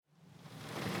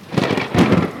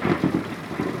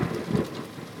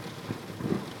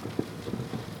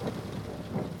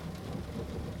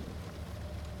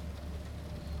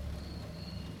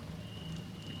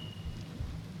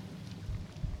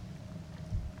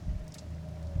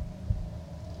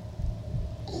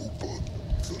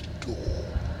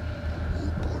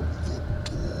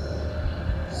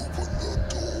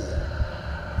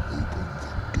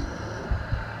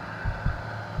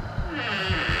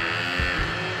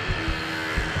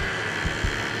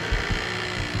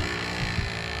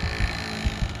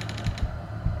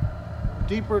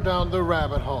Deeper Down the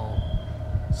Rabbit Hole.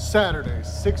 Saturday,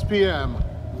 6 p.m.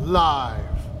 live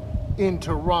in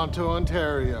Toronto,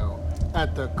 Ontario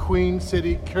at the Queen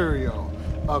City Curio,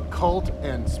 occult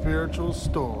and spiritual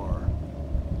store.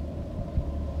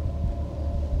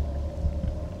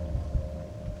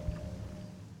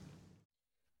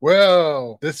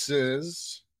 Well, this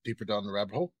is Deeper Down the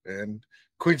Rabbit Hole and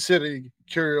Queen City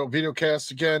Curio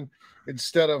videocast again.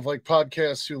 Instead of like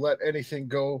podcasts who let anything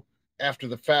go after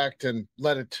the fact and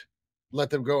let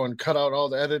them go and cut out all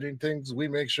the editing things, we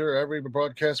make sure every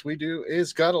broadcast we do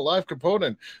is got a live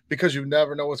component, because you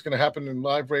never know what's going to happen in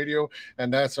live radio,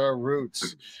 and that's our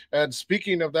roots. And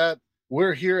speaking of that,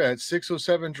 we're here at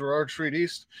 607 Gerard Street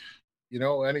East. You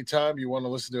know, anytime you want to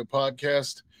listen to a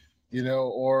podcast, you know,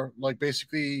 or like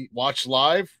basically watch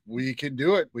live, we can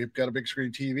do it. We've got a big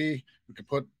screen TV. We can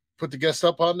put the guests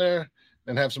up on there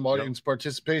and have some audience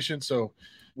participation. So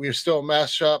we are still a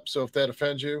mask shop. So if that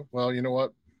offends you, well, you know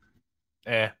what?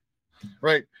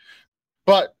 Right.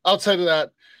 But outside of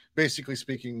that, basically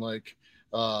speaking, like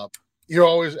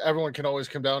everyone can always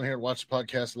come down here and watch the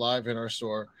podcast live in our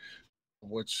store,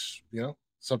 which, you know,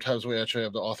 sometimes we actually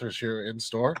have the authors here in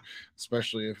store,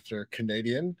 especially if they're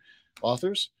Canadian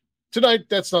authors. Tonight,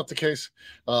 that's not the case.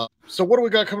 So what do we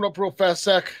got coming up real fast,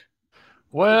 Zach?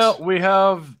 Well, we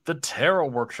have the tarot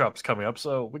workshops coming up,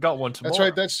 so we got one tomorrow. That's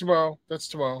right. That's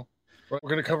tomorrow. We're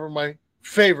going to cover my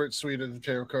favorite suite of the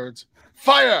tarot cards.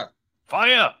 Fire!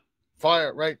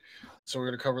 Right. So we're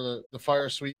going to cover the fire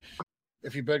suite.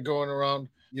 If you've been going around,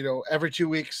 you know, every 2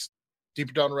 weeks,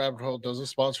 Deeper Down the Rabbit Hole does a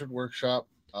sponsored workshop.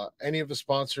 Any of the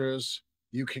sponsors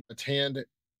you can attend,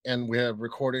 and we have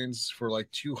recordings for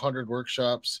like 200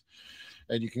 workshops.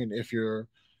 And you can, if you're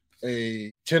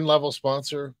a 10 level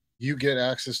sponsor, you get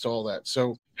access to all that.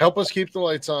 So help us keep the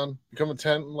lights on. Become a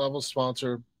 10 level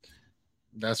sponsor.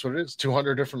 That's what it is.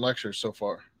 200 different lectures so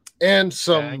far. And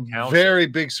some very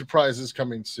big surprises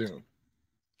coming soon.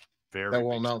 That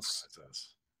will announce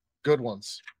good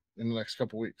ones in the next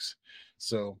couple weeks.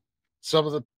 So some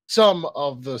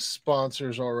of the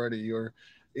sponsors already, you're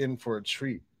in for a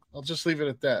treat. I'll just leave it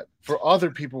at that. For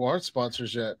other people who aren't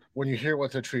sponsors yet, when you hear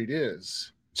what the treat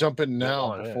is, jump in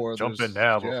now before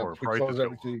we close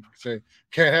everything. Say,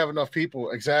 can't have enough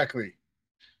people. Exactly.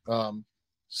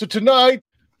 So tonight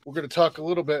we're going to talk a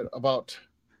little bit about,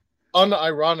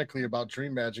 unironically, about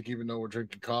dream magic, even though we're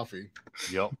drinking coffee.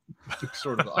 Yep.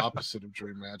 Sort of the opposite of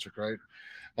dream magic, right?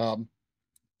 And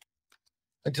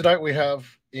tonight we have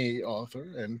a author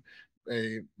and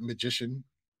a magician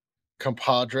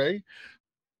compadre,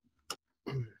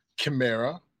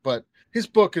 Chimera, but his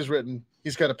book is written,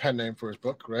 he's got a pen name for his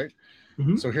book, right?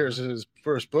 Mm-hmm. So here's his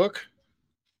first book,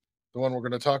 the one we're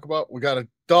going to talk about. We got a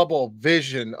double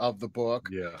vision of the book.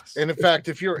 Yes. And in fact,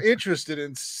 if you're interested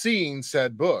in seeing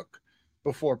said book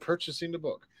before purchasing the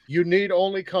book, you need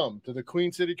only come to the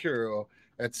Queen City Curio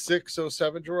at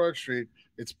 607 Gerard Street.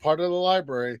 It's part of the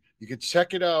library. You can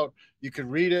check it out. You can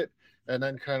read it, and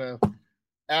then kind of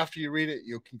after you read it,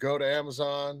 you can go to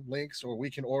Amazon links, or we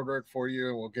can order it for you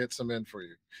and we'll get some in for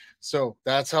you. So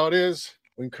that's how it is.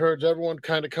 We encourage everyone to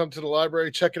kind of come to the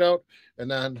library, check it out, and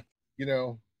then, you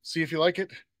know, see if you like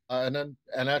it. And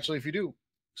actually, if you do,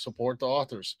 support the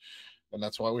authors. And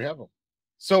that's why we have them.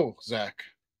 So, Zach,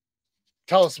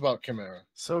 tell us about Chimera.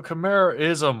 So Chimera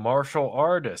is a martial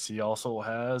artist. He also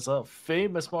has a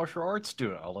famous martial arts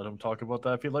student. I'll let him talk about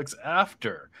that if he likes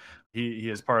after. He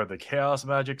is part of the Chaos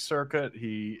Magic Circuit.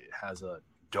 He has a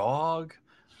dog,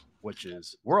 which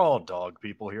is, we're all dog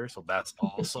people here, so that's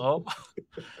awesome.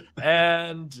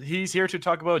 And he's here to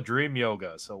talk about dream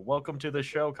yoga. So welcome to the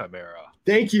show, Chimera.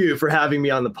 Thank you for having me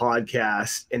on the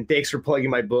podcast, and thanks for plugging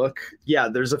my book. Yeah,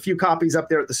 there's a few copies up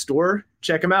there at the store.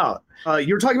 Check them out.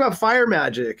 You were talking about fire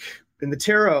magic in the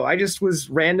tarot. I just was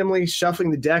randomly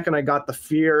shuffling the deck, and I got the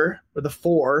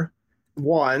 4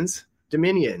 wands,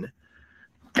 Dominion.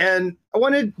 And I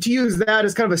wanted to use that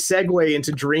as kind of a segue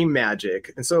into dream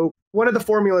magic. And so one of the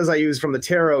formulas I use from the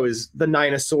tarot is the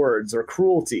 9 of Swords, or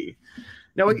cruelty.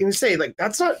 Now, we can say, like,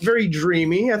 that's not very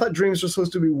dreamy. I thought dreams were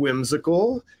supposed to be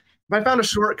whimsical. But I found a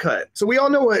shortcut. So we all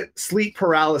know what sleep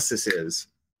paralysis is.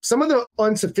 Some of the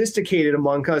unsophisticated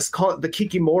among us call it the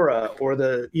kikimora, or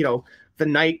the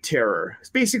night terror. It's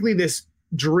basically this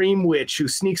dream witch who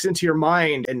sneaks into your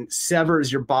mind and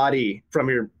severs your body from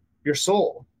your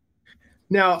soul.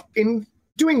 Now, in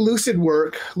doing lucid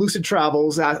work, lucid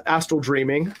travels, astral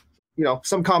dreaming,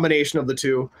 some combination of the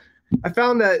two, I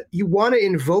found that you want to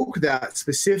invoke that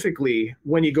specifically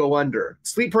when you go under.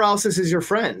 Sleep paralysis is your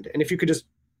friend. And if you could just,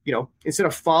 instead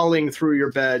of falling through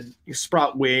your bed, you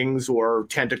sprout wings or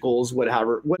tentacles,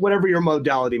 whatever your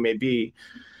modality may be,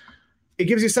 it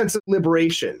gives you a sense of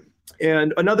liberation.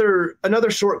 And another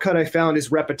shortcut I found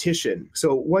is repetition.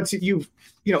 So once you've,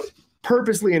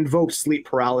 purposely invoked sleep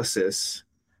paralysis,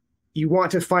 you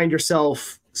want to find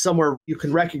yourself somewhere you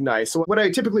can recognize. So what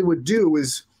I typically would do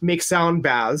is make sound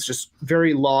baths, just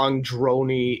very long,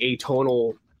 drony,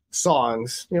 atonal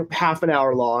songs, half an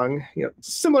hour long,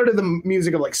 similar to the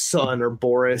music of like Sun or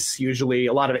Boris, usually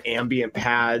a lot of ambient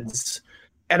pads.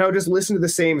 And I would just listen to the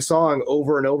same song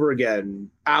over and over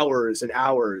again, hours and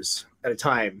hours at a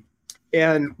time.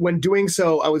 And when doing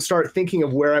so, I would start thinking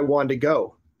of where I wanted to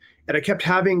go. And I kept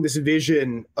having this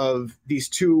vision of these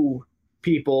two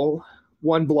people,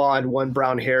 one blonde, one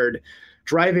brown haired,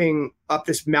 driving up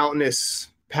this mountainous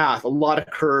path, a lot of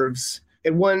curves.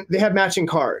 And they had matching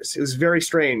cars. It was very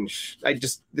strange.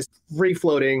 This free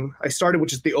floating. I started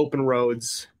with just the open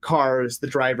roads, cars, the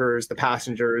drivers, the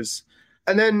passengers.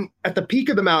 And then at the peak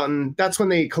of the mountain, that's when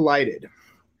they collided.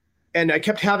 And I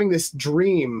kept having this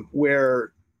dream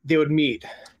where they would meet.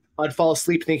 I'd fall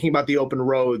asleep thinking about the open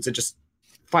roads and just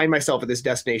find myself at this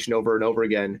destination over and over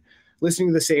again, listening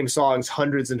to the same songs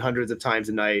hundreds and hundreds of times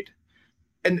a night.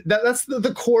 And that's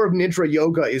the core of Nidra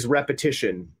Yoga is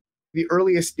repetition. The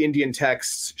earliest Indian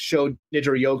texts showed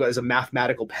Nidra Yoga as a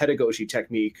mathematical pedagogy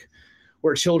technique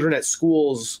where children at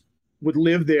schools would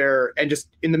live there and just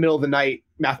in the middle of the night,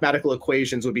 mathematical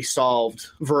equations would be solved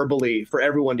verbally for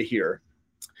everyone to hear.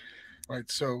 Right.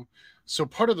 So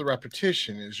part of the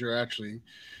repetition is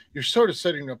you're sort of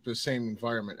setting up the same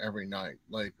environment every night,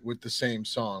 like with the same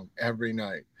song every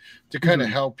night to kind of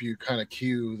help you kind of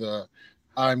cue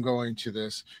I'm going to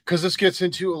this. Because this gets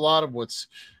into a lot of what's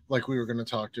like we were going to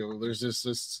talk to. There's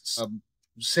this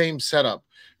same setup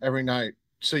every night.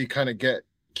 So you kind of get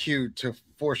cued to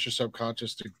force your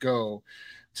subconscious to go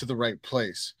to the right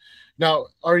place. Now,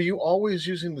 are you always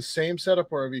using the same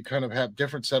setup, or have you kind of have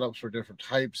different setups for different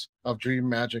types of dream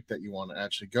magic that you want to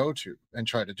actually go to and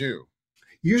try to do?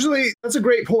 Usually, that's a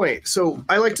great point. So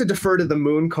I like to defer to the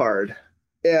moon card.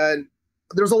 And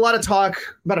there was a lot of talk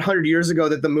about 100 years ago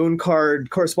that the moon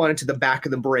card corresponded to the back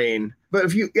of the brain. But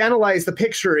if you analyze the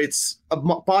picture, it's a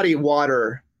body of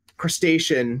water,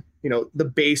 crustacean,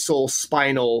 the basal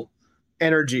spinal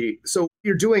energy. So what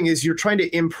you're doing is you're trying to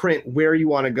imprint where you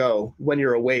want to go when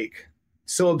you're awake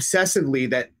so obsessively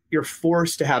that you're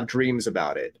forced to have dreams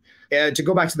about it. And to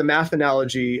go back to the math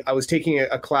analogy, I was taking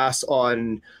a class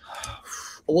on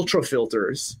ultra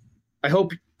filters. I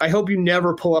hope you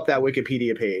never pull up that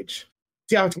Wikipedia page.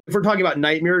 See, if we're talking about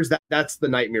nightmares, that's the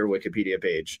nightmare Wikipedia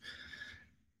page.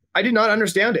 I did not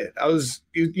understand it. I was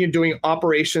doing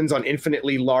operations on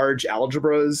infinitely large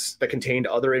algebras that contained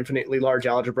other infinitely large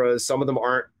algebras. Some of them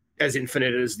aren't as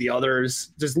infinite as the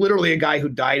others. There's literally a guy who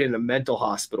died in a mental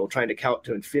hospital trying to count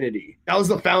to infinity. That was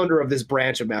the founder of this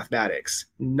branch of mathematics.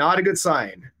 Not a good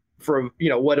sign for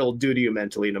what it'll do to you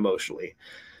mentally and emotionally.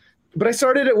 But I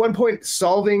started at one point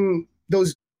solving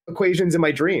those equations in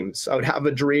my dreams. I would have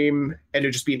a dream and it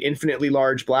would just be an infinitely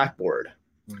large blackboard,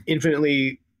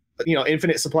 infinite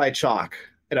supply of chalk,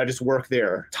 and I just work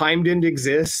there. Time didn't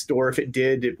exist, or if it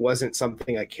did, it wasn't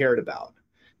something I cared about.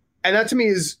 And that to me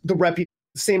is the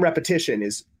same repetition.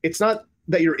 It's not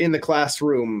that you're in the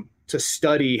classroom to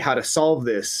study how to solve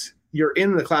this. You're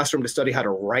in the classroom to study how to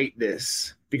write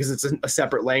this because it's a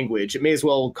separate language. It may as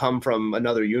well come from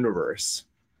another universe.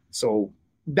 So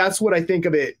that's what I think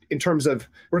of it in terms of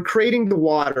we're creating the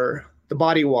water, the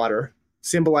body water,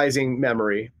 symbolizing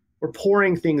memory. We're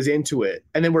pouring things into it,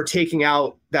 and then we're taking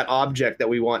out that object that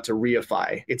we want to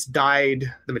reify. It's dyed,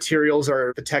 the materials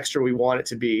are the texture we want it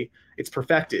to be, it's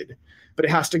perfected, but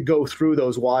it has to go through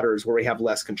those waters where we have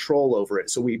less control over it.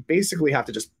 So we basically have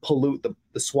to just pollute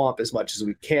the swamp as much as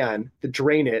we can to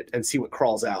drain it and see what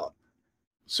crawls out.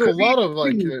 So a lot of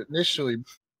initially,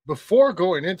 before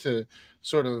going into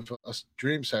sort of a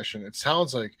dream session, it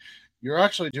sounds like you're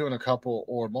actually doing a couple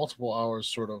or multiple hours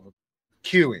sort of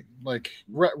cueing, like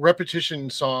repetition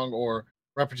song or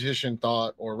repetition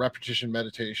thought or repetition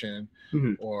meditation,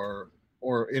 or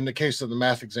in the case of the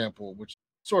math example, which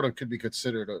sort of could be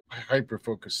considered a hyper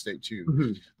focused state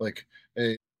too, like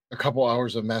a couple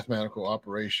hours of mathematical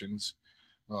operations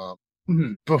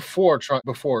before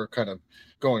kind of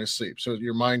going to sleep. So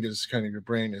your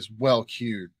brain is well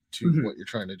cued to what you're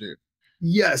trying to do.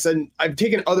 Yes, and I've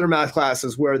taken other math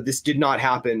classes where this did not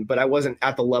happen, but I wasn't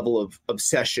at the level of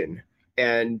obsession.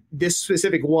 And this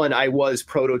specific one, I was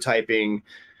prototyping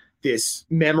this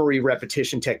memory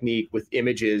repetition technique with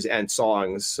images and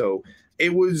songs. So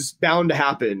it was bound to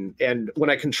happen. And when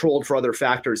I controlled for other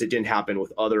factors, it didn't happen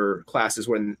with other classes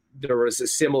when there was a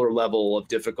similar level of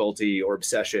difficulty or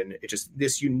obsession. It just,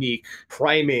 this unique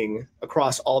priming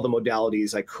across all the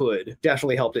modalities I could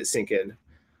definitely helped it sink in.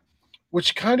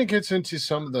 which kind of gets into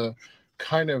some of the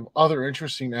kind of other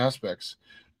interesting aspects,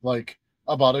 like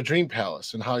about a dream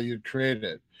palace and how you'd create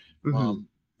it. Mhm.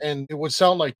 And it would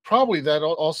sound like probably that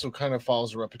also kind of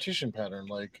follows a repetition pattern,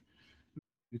 like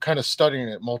you're kind of studying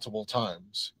it multiple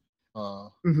times.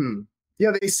 Mhm.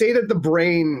 Yeah, they say that the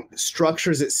brain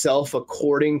structures itself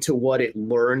according to what it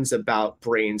learns about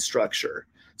brain structure.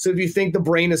 So if you think the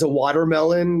brain is a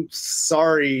watermelon,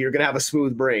 sorry, you're going to have a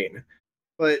smooth brain.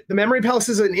 But the memory palace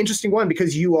is an interesting one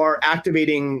because you are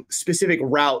activating specific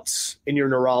routes in your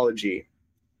neurology.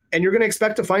 And you're going to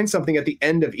expect to find something at the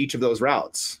end of each of those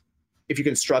routes. If you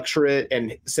can structure it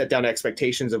and set down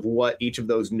expectations of what each of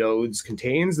those nodes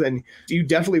contains, then you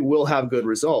definitely will have good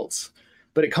results.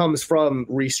 But it comes from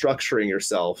restructuring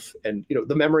yourself. And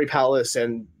the memory palace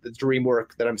and the dream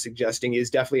work that I'm suggesting is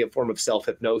definitely a form of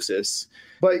self-hypnosis.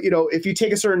 But if you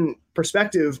take a certain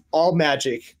perspective, all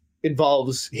magic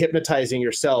involves hypnotizing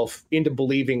yourself into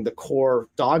believing the core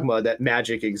dogma that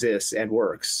magic exists and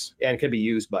works and can be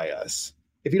used by us.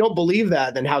 If you don't believe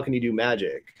that, then how can you do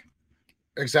magic?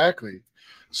 Exactly.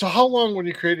 So how long, when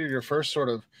you created your first sort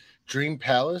of dream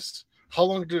palace, how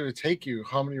long did it take you?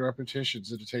 How many repetitions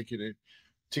did it take you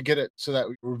to get it so that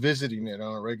we were visiting it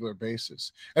on a regular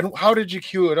basis? And how did you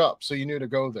cue it up so you knew to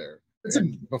go there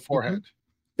beforehand?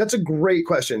 That's a great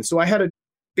question. So I had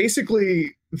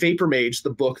basically Vapor Mage,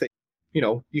 the book that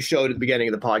you showed at the beginning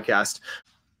of the podcast,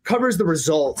 covers the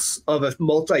results of a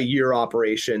multi-year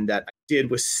operation that I did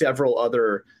with several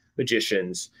other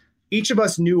magicians. Each of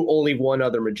us knew only one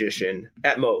other magician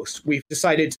at most. We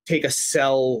decided to take a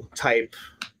cell type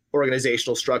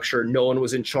organizational structure. No one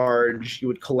was in charge. You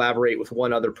would collaborate with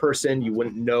one other person. You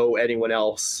wouldn't know anyone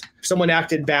else. If someone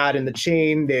acted bad in the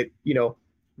chain, that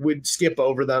would skip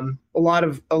over them. A lot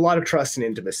of trust and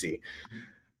intimacy.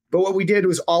 But what we did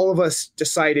was all of us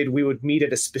decided we would meet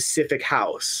at a specific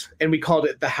house, and we called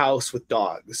it the House with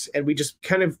Dogs. And we just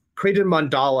kind of created a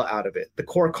mandala out of it. The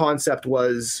core concept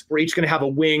was we're each going to have a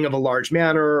wing of a large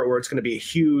manor, or it's going to be a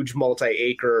huge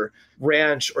multi-acre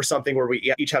ranch or something where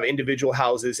we each have individual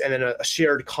houses and then a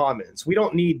shared commons. We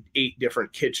don't need 8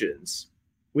 different kitchens.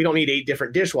 We don't need 8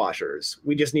 different dishwashers.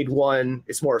 We just need one.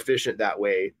 It's more efficient that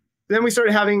way. Then we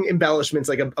started having embellishments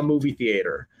like a movie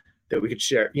theater that we could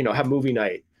share, have movie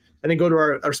night, and then go to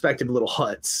our respective little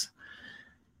huts.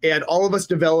 And all of us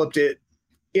developed it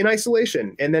in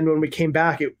isolation. And then when we came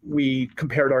back, we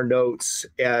compared our notes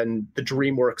and the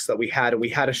dream works that we had, and we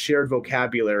had a shared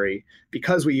vocabulary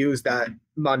because we used that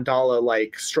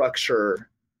mandala-like structure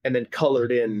and then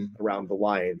colored in around the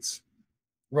lines.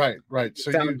 Right.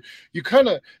 So you kind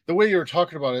of, the way you were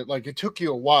talking about it, like it took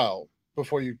you a while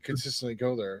before you consistently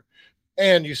go there.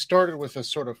 And you started with a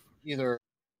sort of either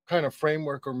kind of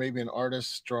framework or maybe an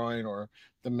artist's drawing or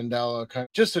the mandala, kind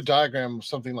of just a diagram of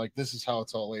something like this is how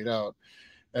it's all laid out.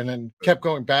 And then kept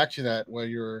going back to that where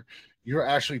you're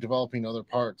actually developing other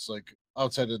parts, like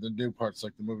outside of the new parts,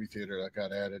 like the movie theater that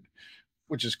got added,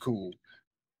 which is cool.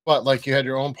 But like you had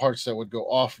your own parts that would go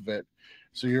off of it.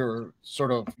 So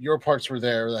your parts were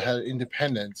there that had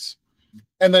independence.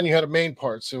 And then you had a main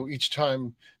part. So each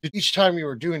time you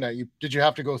were doing that, did you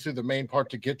have to go through the main part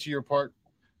to get to your part?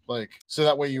 Like, so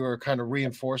that way you were kind of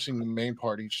reinforcing the main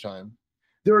part each time.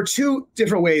 There were 2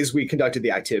 different ways we conducted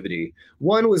the activity.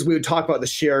 One was we would talk about the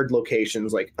shared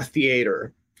locations, like a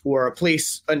theater or a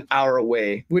place an hour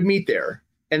away. We'd meet there,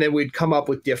 and then we'd come up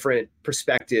with different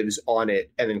perspectives on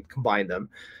it and then combine them.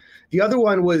 The other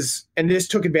one was, and this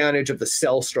took advantage of the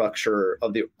cell structure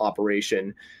of the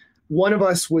operation, one of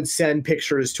us would send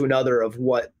pictures to another of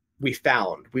what we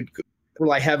found. We'd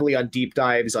rely heavily on deep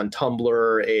dives on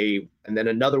Tumblr, and then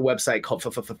another website called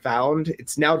Found.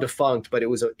 It's now defunct, but it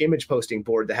was an image posting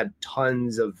board that had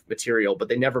tons of material, but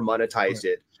they never monetized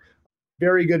it.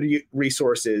 Very good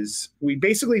resources. We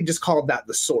basically just called that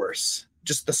the source,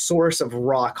 just the source of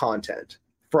raw content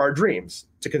for our dreams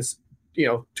to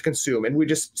consume. And we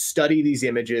just study these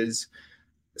images,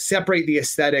 separate the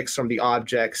aesthetics from the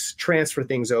objects, transfer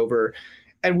things over,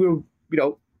 and we would,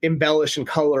 embellish and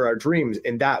color our dreams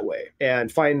in that way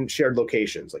and find shared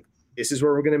locations. Like, this is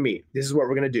where we're going to meet. This is what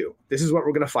we're going to do. This is what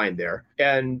we're going to find there.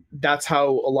 And that's how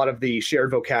a lot of the shared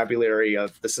vocabulary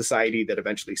of the society that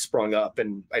eventually sprung up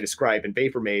and I describe in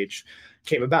Vapor Mage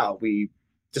came about. We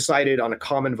decided on a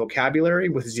common vocabulary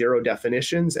with 0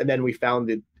 definitions, and then we found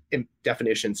the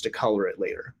definitions to color it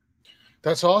later.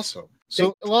 That's awesome.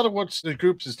 So a lot of what the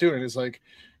groups is doing is like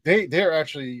they're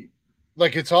actually,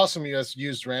 like, it's awesome you guys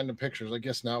used random pictures. I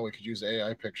guess now we could use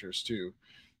AI pictures too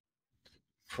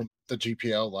from the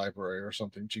GPL library or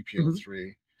something,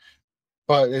 GPL3.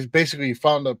 But it's basically you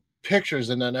found the pictures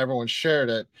and then everyone shared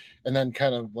it and then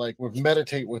kind of like would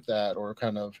meditate with that or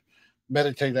kind of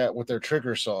meditate that with their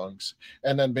trigger songs,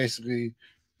 and then basically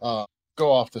go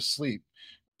off to sleep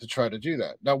to try to do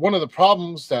that. Now, one of the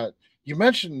problems that you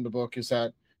mentioned in the book is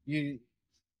that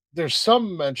there's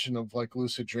some mention of like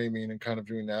lucid dreaming and kind of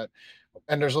doing that,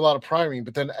 and there's a lot of priming,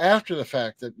 but then after the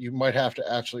fact that you might have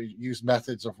to actually use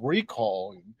methods of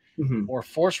recalling or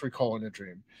force recalling a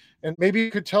dream. And maybe you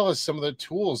could tell us some of the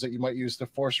tools that you might use to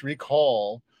force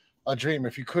recall a dream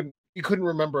if you couldn't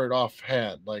remember it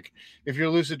offhand. Like if your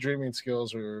lucid dreaming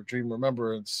skills or your dream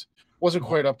remembrance wasn't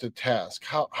quite up to task,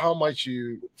 how might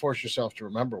you force yourself to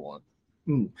remember one?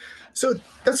 So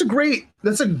that's a great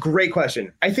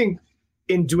question. I think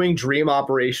in doing dream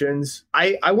operations,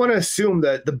 I want to assume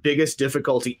that the biggest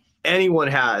difficulty anyone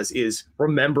has is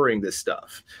remembering this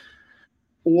stuff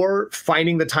or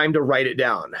finding the time to write it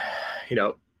down. You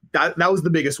know, that was the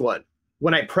biggest one.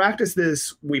 When I practice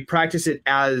this, we practice it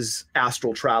as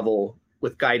astral travel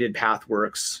with guided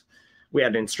pathworks. We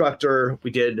had an instructor.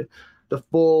 We did the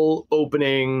full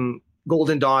opening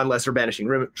Golden Dawn, Lesser Banishing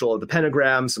Ritual of the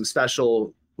Pentagram, some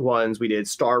special ones. We did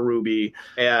Star Ruby,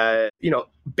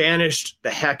 banished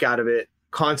the heck out of it,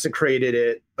 consecrated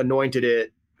it, anointed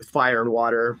it with fire and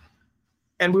water.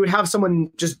 And we would have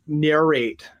someone just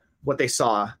narrate what they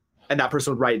saw, and that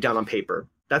person would write it down on paper.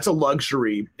 That's a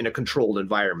luxury in a controlled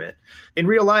environment. In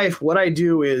real life, what I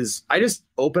do is I just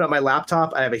open up my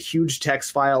laptop. I have a huge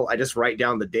text file. I just write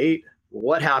down the date,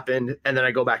 what happened, and then I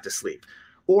go back to sleep.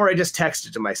 Or I just text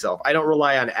it to myself. I don't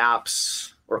rely on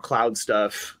apps or cloud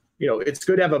stuff. You know, it's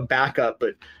good to have a backup,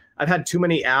 but I've had too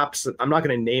many apps, I'm not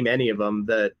going to name any of them,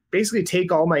 that basically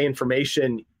take all my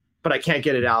information, but I can't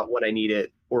get it out when I need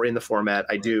it or in the format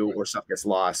I do, or stuff gets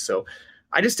lost. So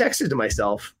I just text it to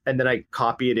myself, and then I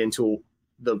copy it into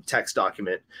the text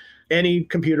document. Any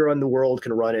computer in the world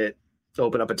can run it,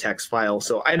 open up a text file.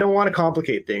 So I don't want to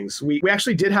complicate things. We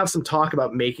actually did have some talk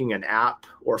about making an app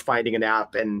or finding an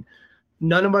app, and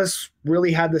none of us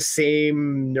really had the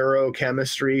same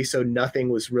neurochemistry. So nothing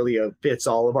was really a fits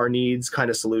all of our needs kind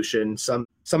of solution. Some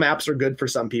apps are good for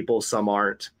some people, some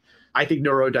aren't. I think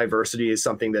neurodiversity is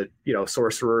something that,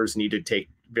 sorcerers need to take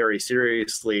very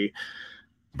seriously.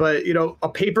 But, a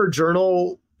paper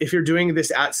journal, if you're doing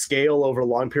this at scale over a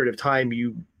long period of time,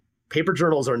 paper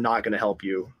journals are not going to help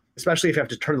you, especially if you have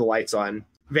to turn the lights on.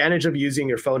 Advantage of using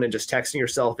your phone and just texting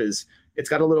yourself is it's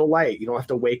got a little light. You don't have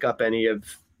to wake up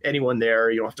anyone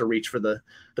there. You don't have to reach for the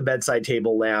bedside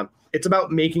table lamp. It's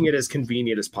about making it as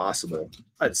convenient as possible,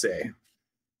 I'd say.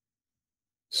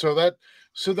 So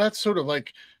that's sort of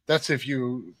like, that's if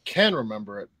you can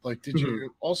remember it. Like, did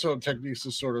you also have techniques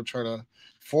to sort of try to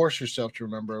force yourself to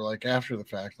remember, like after the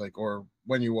fact, like, or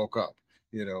when you woke up,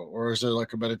 or is there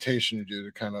like a meditation you do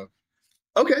to kind of?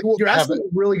 Okay, well, you're asking a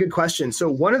really good question. So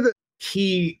one of the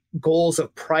key goals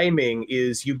of priming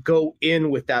is you go in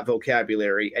with that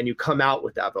vocabulary and you come out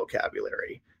with that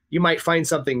vocabulary. You might find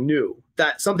something new.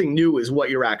 That something new is what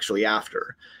you're actually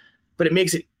after. But it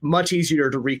makes it much easier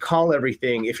to recall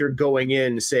everything if you're going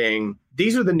in saying,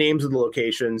 these are the names of the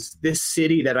locations. This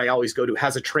city that I always go to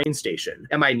has a train station.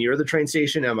 Am I near the train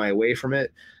station? Am I away from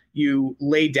it? You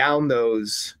lay down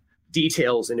those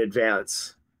details in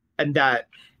advance. And that,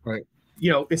 right,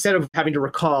 instead of having to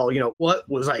recall, what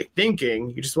was I thinking?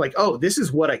 You just like, oh, this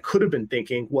is what I could have been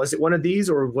thinking. Was it one of these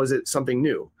or was it something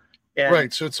new? And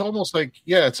right. So it's almost like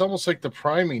the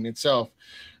priming itself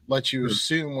lets you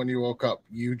assume when you woke up,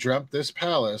 you dreamt this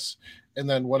palace, and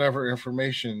then whatever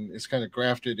information is kind of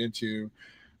grafted into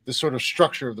the sort of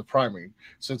structure of the priming.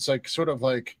 So it's sort of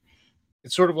like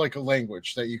a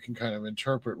language that you can kind of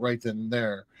interpret right then and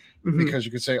there, because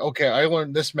you could say, okay, I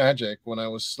learned this magic when I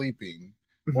was sleeping,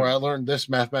 or I learned this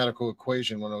mathematical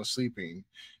equation when I was sleeping,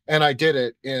 and I did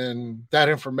it in that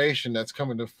information that's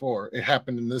coming to fore. It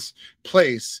happened in this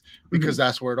place because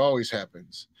that's where it always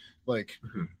happens. Like,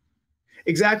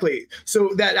 exactly. So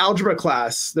that algebra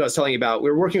class that I was telling you about, we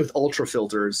were working with ultra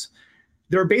filters.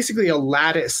 They're basically a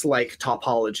lattice-like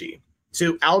topology.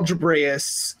 So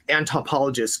algebraists and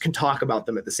topologists can talk about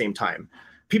them at the same time.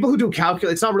 People who do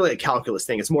calculus, it's not really a calculus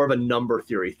thing. It's more of a number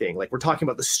theory thing. Like we're talking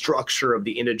about the structure of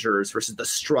the integers versus the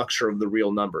structure of the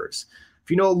real numbers. If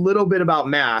you know a little bit about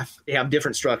math, they have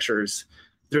different structures.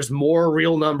 There's more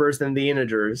real numbers than the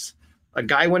integers. A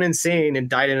guy went insane and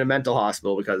died in a mental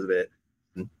hospital because of it.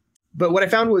 But what I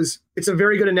found was it's a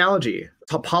very good analogy.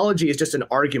 Topology is just an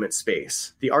argument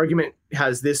space. The argument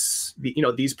has these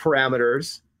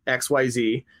parameters, X, Y,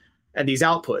 Z, and these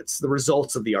outputs, the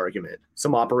results of the argument,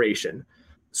 some operation.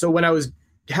 So when I was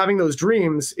having those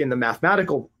dreams in the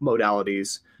mathematical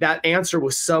modalities, that answer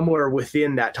was somewhere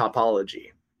within that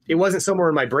topology. It wasn't somewhere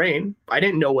in my brain. I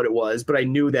didn't know what it was, but I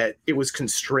knew that it was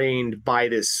constrained by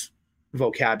this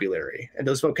vocabulary. And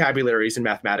those vocabularies in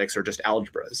mathematics are just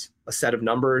algebras, a set of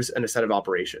numbers and a set of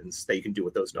operations that you can do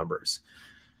with those numbers.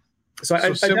 So I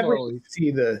definitely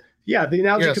see the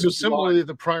analogy. Yeah, so similarly,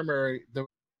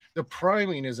 the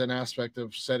priming is an aspect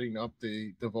of setting up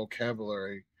the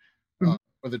vocabulary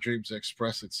for the dreams to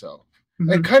express itself.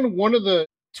 And kind of one of the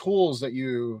tools that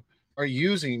you are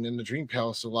using in the Dream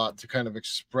Palace a lot to kind of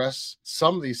express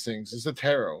some of these things is the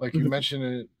tarot. Like you mentioned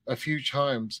it a few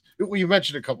times. Well, you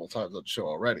mentioned it a couple of times on the show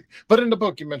already, but in the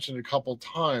book you mentioned it a couple of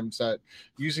times that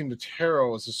using the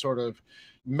tarot as a sort of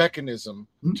mechanism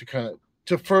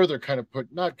to further kind of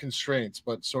put not constraints,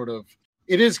 but sort of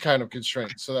it is kind of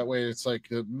constraints. So that way it's like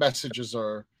the messages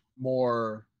are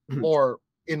more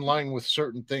in line with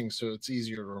certain things, so it's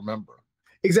easier to remember.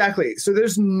 Exactly. So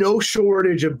there's no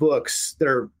shortage of books that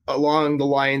are along the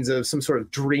lines of some sort of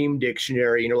dream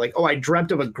dictionary. You know, like, oh, I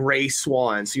dreamt of a gray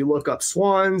swan. So you look up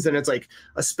swans and it's like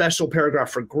a special paragraph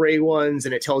for gray ones.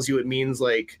 And it tells you it means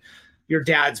like your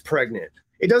dad's pregnant.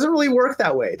 It doesn't really work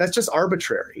that way. That's just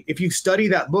arbitrary. If you study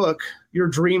that book, your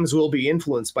dreams will be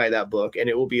influenced by that book and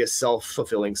it will be a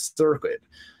self-fulfilling circuit.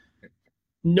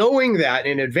 Knowing that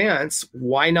in advance,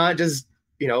 why not just,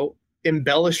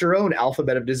 embellish your own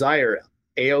alphabet of desire?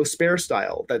 A.O. Spare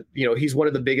style, that, he's one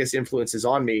of the biggest influences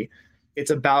on me.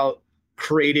 It's about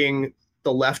creating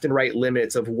the left and right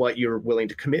limits of what you're willing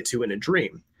to commit to in a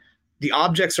dream. The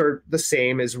objects are the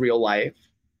same as real life,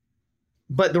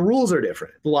 but the rules are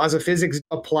different. The laws of physics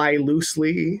apply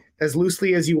loosely as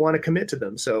you want to commit to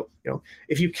them. So,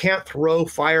 if you can't throw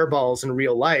fireballs in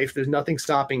real life, there's nothing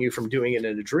stopping you from doing it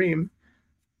in a dream.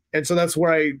 And so that's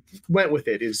where I went with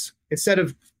it, is instead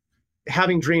of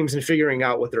having dreams and figuring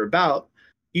out what they're about,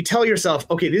 you tell yourself,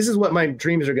 okay, this is what my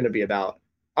dreams are going to be about.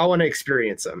 I want to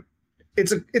experience them.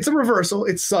 It's a reversal.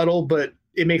 It's subtle, but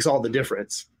it makes all the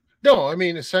difference. No, I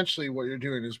mean, essentially what you're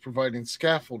doing is providing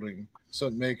scaffolding. So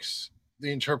it makes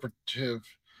the interpretive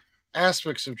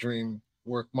aspects of dream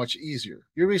work much easier.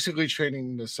 You're basically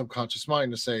training the subconscious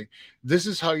mind to say, this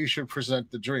is how you should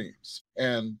present the dreams.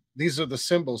 And these are the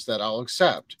symbols that I'll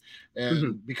accept.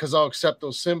 And because I'll accept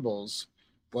those symbols,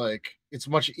 like, it's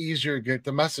much easier to get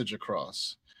the message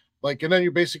across. Like, and then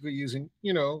you're basically using,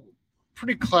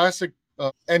 pretty classic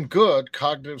and good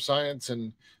cognitive science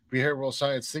and behavioral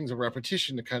science things of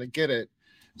repetition to kind of get it.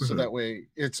 So that way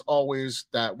it's always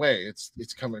that way.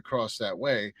 It's coming across that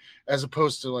way, as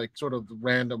opposed to like sort of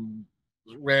random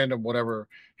whatever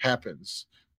happens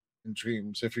in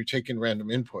dreams if you're taking random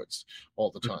inputs all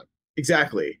the time.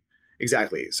 Exactly.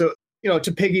 So,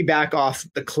 to piggyback off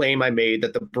the claim I made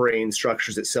that the brain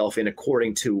structures itself in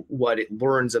according to what it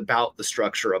learns about the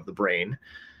structure of the brain,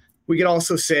 we could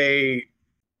also say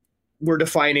we're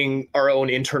defining our own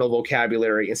internal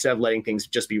vocabulary instead of letting things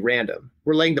just be random.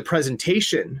 We're letting the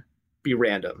presentation be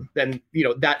random. Then,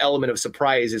 that element of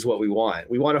surprise is what we want.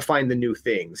 We want to find the new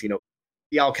things,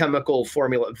 the alchemical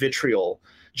formula, vitriol,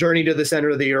 journey to the center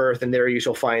of the earth, and there you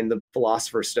shall find the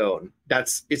philosopher's stone.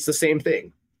 It's the same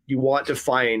thing. You want to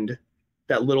find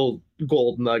that little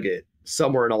gold nugget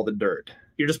somewhere in all the dirt.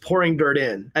 You're just pouring dirt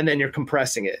in, and then you're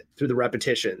compressing it through the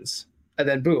repetitions. And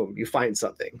then boom, you find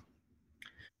something.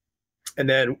 And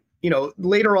then,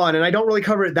 later on, and I don't really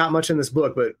cover it that much in this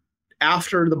book, but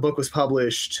after the book was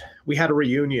published, we had a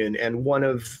reunion, and one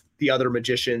of the other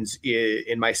magicians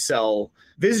in my cell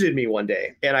visited me one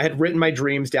day. And I had written my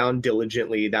dreams down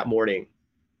diligently that morning.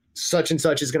 Such and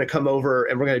such is going to come over,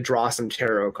 and we're going to draw some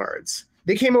tarot cards.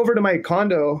 They came over to my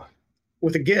condo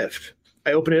with a gift.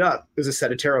 I opened it up. It was a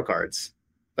set of tarot cards.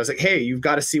 I was like, hey, you've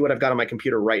got to see what I've got on my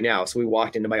computer right now. So we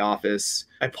walked into my office.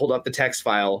 I pulled up the text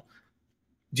file.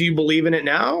 Do you believe in it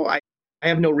now? I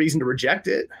have no reason to reject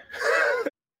it.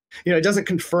 It doesn't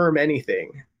confirm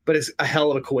anything, but it's a hell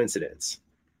of a coincidence.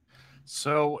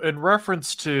 So in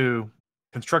reference to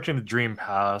constructing the dream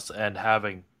palace and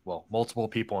having, multiple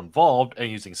people involved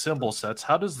and using symbol sets,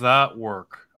 how does that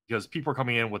work? Because people are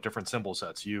coming in with different symbol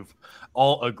sets. You've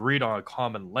all agreed on a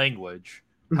common language.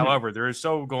 However, there is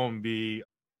still going to be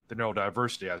the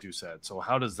neurodiversity, as you said. So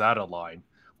how does that align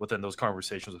within those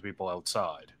conversations with people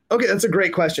outside? Okay, that's a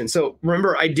great question. So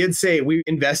remember, I did say we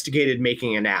investigated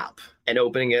making an app and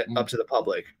opening it up to the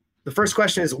public. The first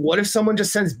question is, what if someone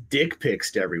just sends dick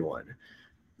pics to everyone?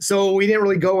 So we didn't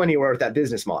really go anywhere with that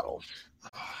business model.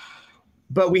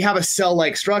 But we have a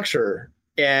cell-like structure.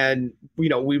 And,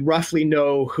 we roughly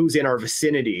know who's in our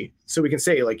vicinity. So we can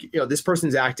say, like, this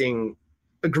person's acting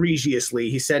egregiously.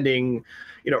 He's sending,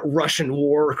 Russian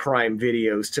war crime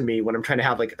videos to me when I'm trying to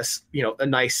have like a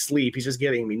nice sleep. He's just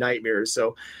giving me nightmares.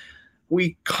 So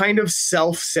we kind of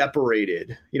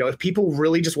self-separated. If people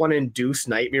really just want to induce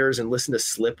nightmares and listen to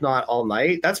Slipknot all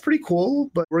night, that's pretty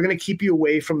cool, but we're going to keep you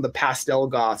away from the pastel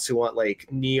goths who want like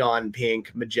neon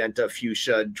pink, magenta,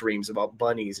 fuchsia dreams about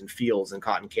bunnies and fields and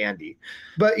cotton candy.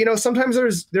 But sometimes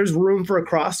there's room for a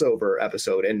crossover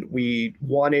episode, and we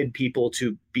wanted people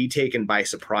to be taken by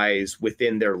surprise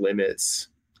within their limits.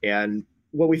 And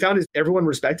what we found is everyone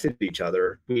respected each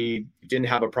other. We didn't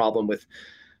have a problem with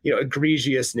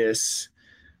egregiousness,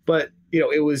 but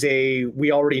it was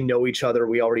we already know each other,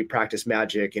 we already practice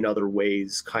magic in other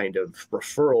ways kind of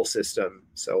referral system.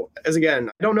 So as again,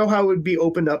 I don't know how it would be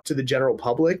opened up to the general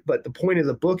public, but the point of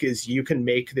the book is you can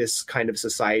make this kind of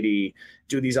society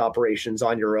do these operations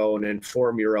on your own and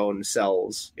form your own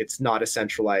cells. It's not a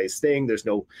centralized thing. There's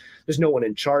no one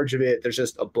in charge of it. There's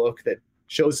just a book that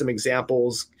shows some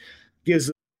examples,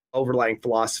 gives overlying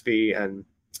philosophy, and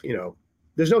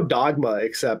there's no dogma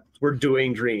except we're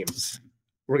doing dreams.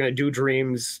 We're going to do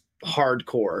dreams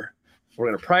hardcore. We're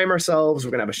going to prime ourselves.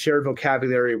 We're going to have a shared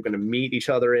vocabulary. We're going to meet each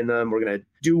other in them. We're going to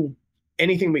do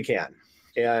anything we can.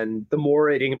 And the more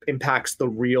it impacts the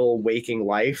real waking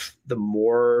life, the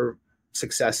more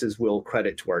successes we'll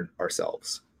credit to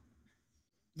ourselves.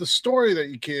 The story that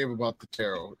you gave about the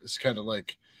tarot is kind of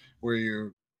like where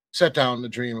you sat down to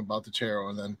dream about the tarot,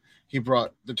 and then he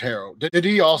brought the tarot. Did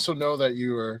he also know that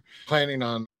you were planning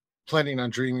on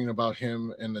dreaming about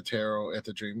him and the tarot at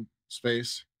the dream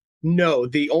space? No,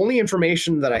 the only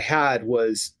information that I had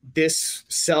was this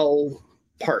cell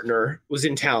partner was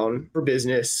in town for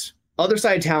business. Other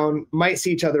side of town, might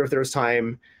see each other if there was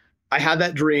time. I had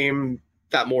that dream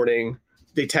that morning.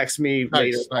 They text me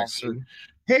later. Nice.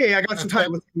 Hey, I got some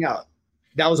time. Let's hang out.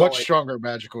 That was much stronger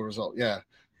magical result. Yeah.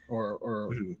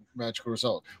 Or magical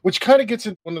result, which kind of gets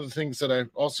into one of the things that I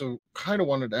also kind of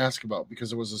wanted to ask about, because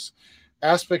there was this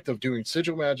aspect of doing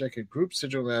sigil magic and group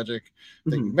sigil magic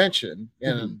that you mentioned,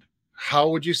 and how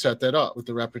would you set that up with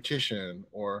the repetition,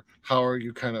 or how are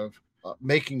you kind of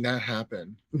making that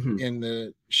happen in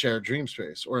the shared dream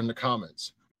space or in the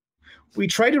comments? We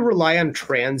try to rely on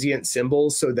transient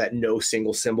symbols so that no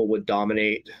single symbol would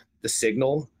dominate the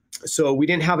signal. So we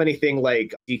didn't have anything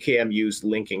like DKM used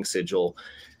linking sigil.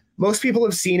 Most people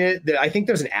have seen it. I think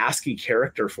there's an ASCII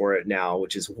character for it now,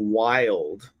 which is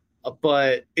wild,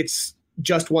 but it's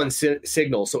just one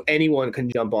signal, so anyone can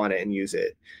jump on it and use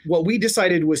it. What we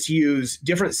decided was to use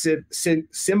different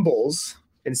symbols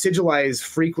and sigilize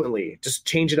frequently, just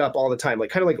change it up all the time,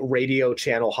 kind of like radio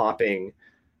channel hopping.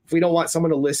 If we don't want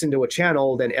someone to listen to a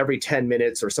channel, then every 10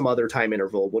 minutes or some other time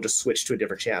interval, we'll just switch to a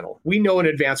different channel. We know in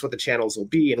advance what the channels will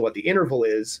be and what the interval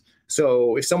is.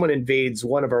 So if someone invades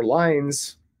one of our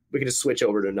lines, we can just switch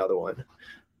over to another one.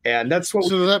 And that's what.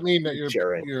 So does that mean that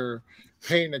you're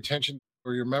paying attention,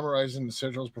 or you're memorizing the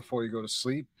sigils before you go to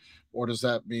sleep? Or does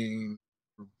that mean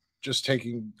just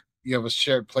you have a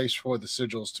shared place for the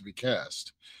sigils to be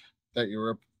cast, that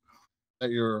you're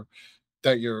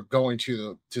going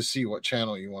to see what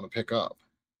channel you want to pick up?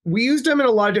 We used them in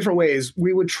a lot of different ways.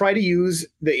 We would try to use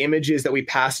the images that we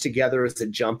pass together as a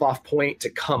jump off point to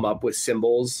come up with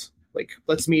symbols. Like,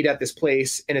 let's meet at this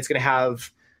place, and it's going to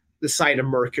have the sign of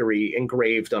Mercury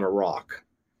engraved on a rock.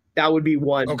 That would be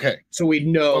one. Okay. So we'd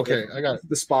know. Okay, I got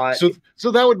the spot. So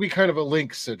that would be kind of a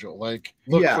link sigil. Like,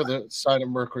 look for the sign of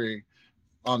Mercury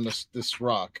on this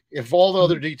rock. If all the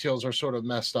other details are sort of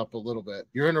messed up a little bit,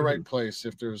 you're in the right place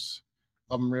if there's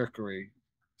a Mercury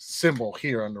symbol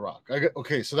here on the rock.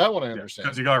 Okay, so that one I understand.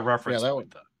 Because you got a reference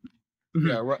point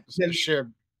then.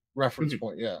 Shared reference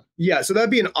point, Yeah, so that'd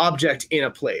be an object in a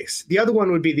place. The other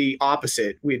one would be the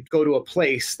opposite. We'd go to a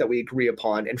place that we agree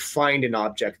upon and find an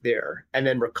object there, and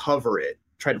then recover it,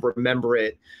 try to remember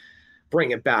it,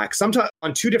 bring it back. Sometimes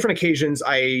on 2 different occasions,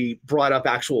 I brought up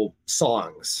actual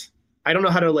songs. I don't know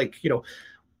how to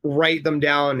write them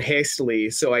down hastily,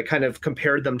 so I kind of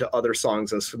compared them to other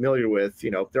songs I was familiar with.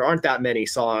 There aren't that many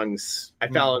songs. I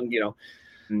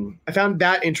found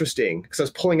that interesting because I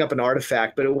was pulling up an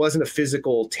artifact, but it wasn't a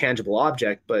physical, tangible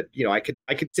object. But I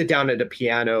could sit down at a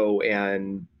piano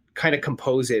and kind of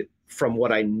compose it from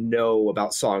what I know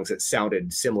about songs that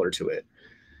sounded similar to it.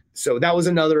 So that was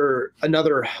another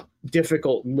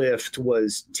difficult lift,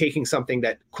 was taking something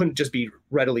that couldn't just be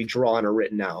readily drawn or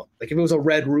written out. Like if it was a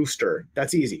red rooster,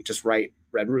 that's easy. Just write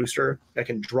red rooster. I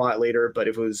can draw it later. But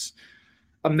if it was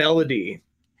a melody,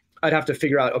 I'd have to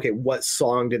figure out, okay, what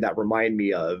song did that remind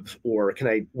me of? Or can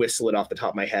I whistle it off the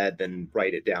top of my head, then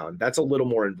write it down? That's a little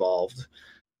more involved.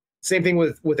 Same thing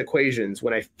with equations.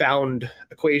 When I found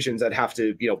equations, I'd have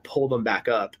to, pull them back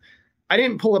up. I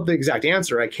didn't pull up the exact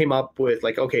answer. I came up with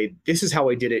like, okay, this is how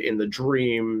I did it in the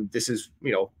dream. This is,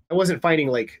 I wasn't finding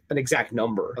like an exact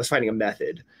number. I was finding a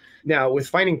method. Now with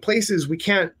finding places, we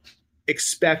can't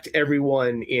expect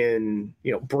everyone in,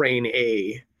 brain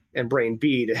A and brain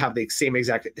B to have the same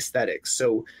exact aesthetics.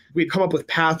 So we'd come up with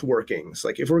path workings.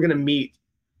 Like if we're going to meet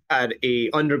at a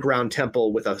underground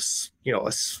temple with a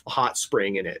hot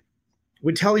spring in it,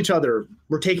 we'd tell each other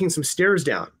we're taking some stairs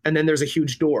down, and then there's a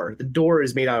huge door. The door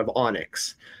is made out of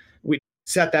onyx. We'd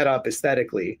set that up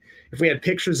aesthetically. If we had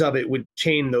pictures of it, we'd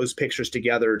chain those pictures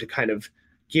together to kind of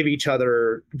give each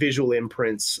other visual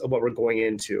imprints of what we're going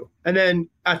into. And then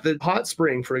at the hot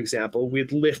spring, for example,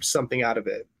 we'd lift something out of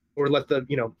it, or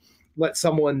let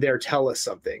someone there tell us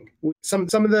something. Some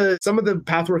of the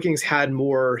path workings had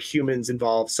more humans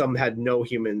involved. Some had no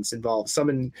humans involved.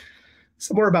 Some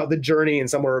were about the journey and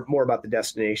some were more about the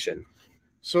destination.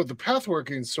 So the path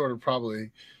working sort of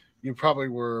you probably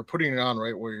were putting it on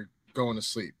right where you're going to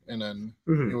sleep, and then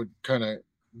it would kind of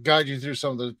guide you through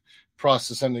some of the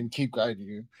process and then keep guiding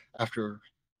you after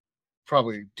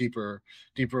probably deeper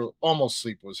almost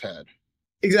sleep was had.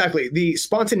 Exactly. The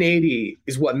spontaneity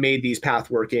is what made these path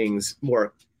workings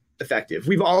more effective.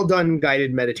 We've all done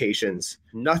guided meditations,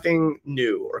 nothing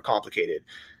new or complicated.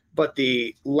 But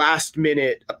the last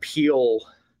minute appeal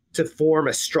to form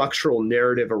a structural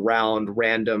narrative around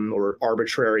random or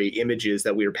arbitrary images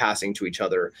that we were passing to each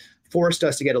other forced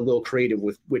us to get a little creative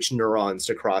with which neurons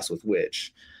to cross with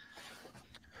which.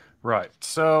 Right.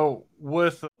 So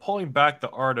with pulling back the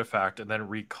artifact and then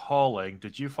recalling,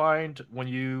 did you find when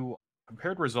you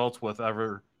compared results with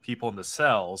other people in the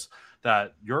cells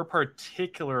that your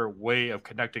particular way of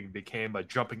connecting became a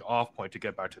jumping off point to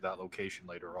get back to that location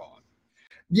later on?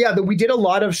 Yeah, we did a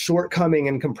lot of shortcoming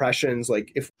and compressions.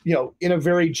 Like if, in a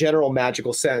very general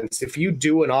magical sense, if you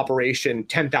do an operation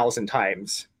 10,000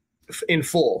 times in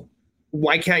full,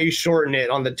 why can't you shorten it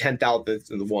on the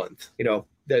 10,000th of the one?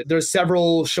 There's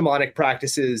several shamanic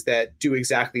practices that do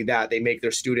exactly that. They make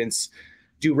their students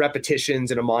do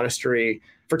repetitions in a monastery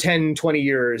for 10, 20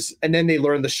 years, and then they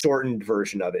learn the shortened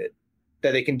version of it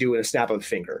that they can do in a snap of a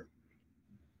finger.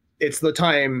 It's the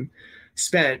time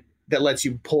spent that lets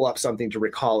you pull up something to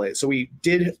recall it. So we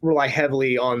did rely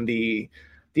heavily on the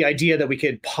idea that we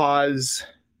could pause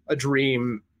a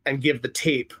dream and give the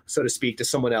tape, so to speak, to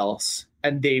someone else,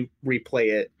 and they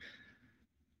replay it.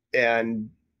 And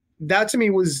that to me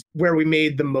was where we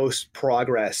made the most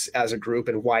progress as a group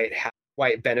and why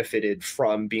it benefited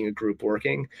from being a group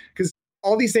working. Because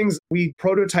all these things, we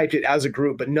prototyped it as a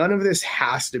group, but none of this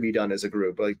has to be done as a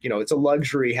group. Like, it's a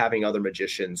luxury having other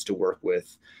magicians to work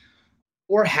with,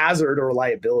 or hazard or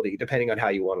liability, depending on how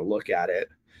you want to look at it.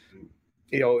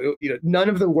 None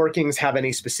of the workings have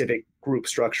any specific group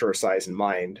structure or size in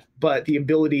mind, but the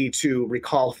ability to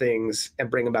recall things and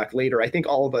bring them back later. I think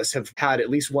all of us have had at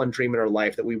least one dream in our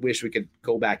life that we wish we could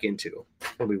go back into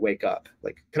when we wake up.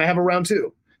 Like, can I have a round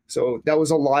two? So that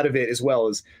was a lot of it, as well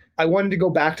as I wanted to go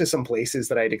back to some places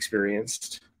that I'd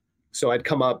experienced. So I'd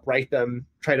come up, write them,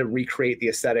 try to recreate the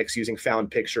aesthetics using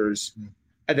found pictures,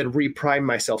 and then reprime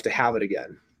myself to have it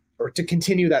again or to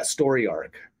continue that story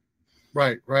arc.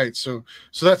 Right. So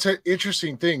that's an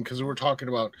interesting thing, because we're talking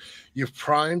about you've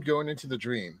primed going into the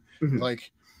dream,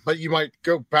 but you might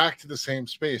go back to the same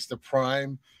space, the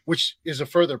prime, which is a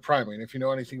further priming. If you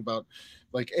know anything about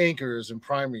like anchors and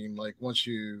priming, like once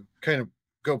you kind of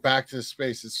go back to the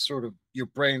space, it's sort of your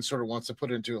brain sort of wants to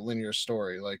put it into a linear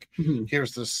story. Like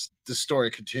here's the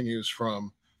story continues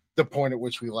from the point at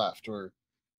which we left, or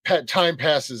time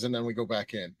passes and then we go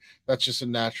back in. That's just a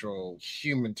natural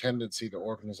human tendency to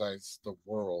organize the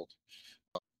world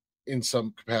in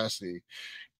some capacity.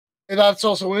 And that's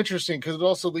also interesting because it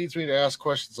also leads me to ask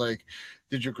questions like,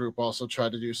 did your group also try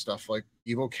to do stuff like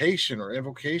evocation or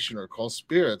invocation or call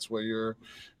spirits, where you're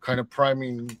kind of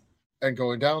priming and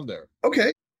going down there?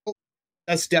 Okay. Well,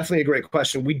 that's definitely a great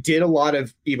question. We did a lot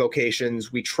of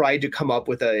evocations. We tried to come up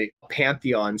with a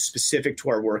pantheon specific to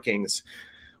our workings.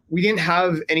 We didn't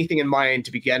have anything in mind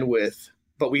to begin with,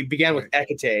 but we began with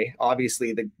Hecate,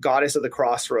 obviously the goddess of the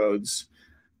crossroads.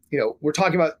 We're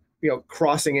talking about,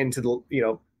 crossing into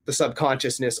the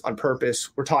subconsciousness on purpose.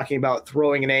 We're talking about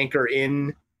throwing an anchor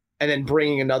in and then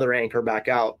bringing another anchor back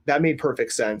out. That made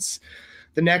perfect sense.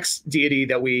 The next deity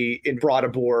that we brought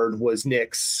aboard was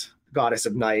Nyx, goddess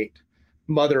of night,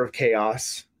 mother of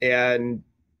chaos. And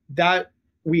that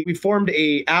we formed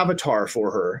a avatar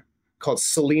for her called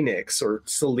Selenix, or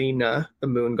Selena, the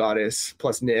moon goddess,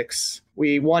 plus Nyx.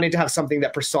 We wanted to have something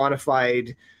that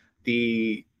personified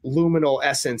the luminal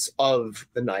essence of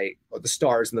the night, or the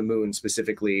stars and the moon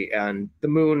specifically. And the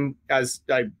moon, as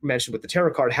I mentioned with the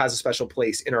tarot card, has a special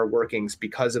place in our workings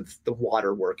because of the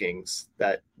water workings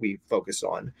that we focus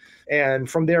on. And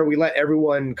from there, we let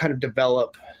everyone kind of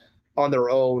develop on their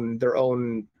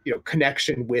own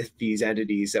connection with these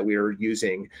entities that we were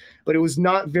using. But it was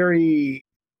not very,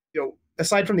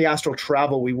 aside from the astral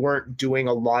travel, we weren't doing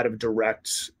a lot of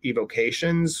direct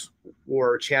evocations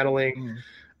or channeling.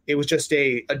 It was just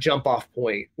a jump off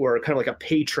point, or kind of like a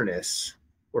patroness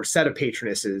or set of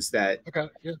patronesses that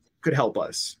could help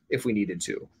us if we needed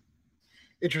to.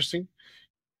 Interesting.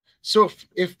 So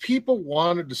if people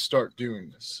wanted to start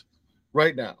doing this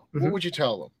right now, what would you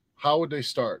tell them? How would they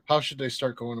start? How should they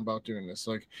start going about doing this?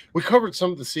 Like, we covered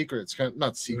some of the secrets,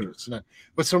 not secrets,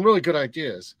 but some really good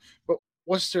ideas. But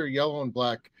what's their yellow and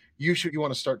black? You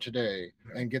want to start today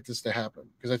and get this to happen?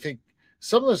 Because I think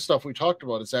some of the stuff we talked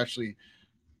about is actually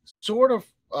sort of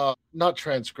not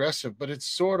transgressive, but it's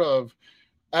sort of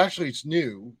actually it's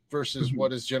new versus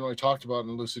what is generally talked about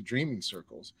in lucid dreaming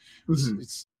circles.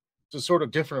 It's a sort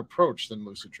of different approach than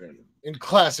lucid dreaming in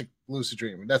classic lucid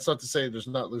dreaming. That's not to say there's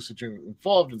not lucid dreaming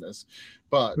involved in this,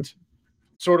 but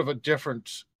sort of a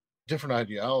different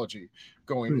ideology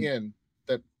going in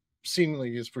that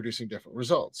seemingly is producing different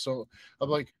results. So I'm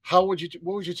like, what would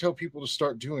you tell people to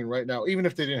start doing right now, even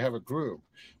if they didn't have a group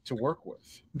to work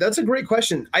with? That's a great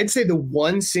question. I'd say the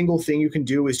one single thing you can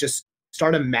do is just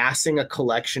start amassing a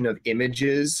collection of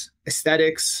images,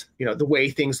 aesthetics, the way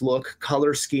things look,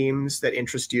 color schemes that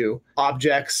interest you,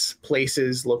 objects,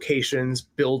 places, locations,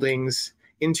 buildings,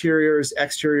 interiors,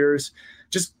 exteriors.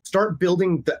 Just start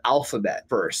building the alphabet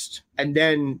first. And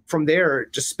then from there,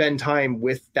 just spend time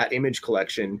with that image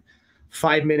collection.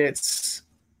 5 minutes,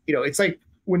 it's like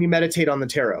when you meditate on the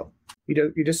tarot.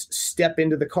 You just step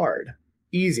into the card.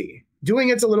 Easy. Doing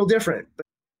it's a little different, but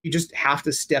you just have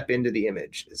to step into the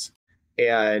images.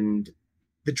 And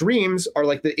the dreams are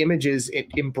like the images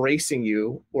embracing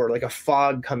you, or like a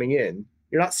fog coming in.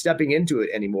 You're not stepping into it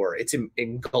anymore. It's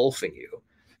engulfing you.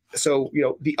 So,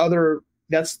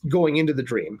 that's going into the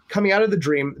dream. Coming out of the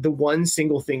dream, the one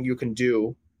single thing you can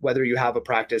do, whether you have a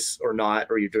practice or not,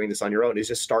 or you're doing this on your own, is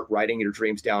just start writing your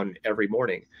dreams down every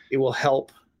morning. It will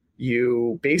help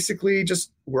you basically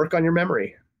just work on your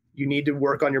memory. You need to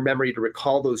work on your memory to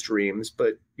recall those dreams,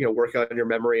 but work on your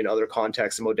memory in other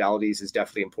contexts and modalities is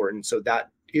definitely important. So that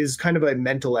is kind of a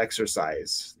mental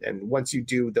exercise. And once you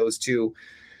do those two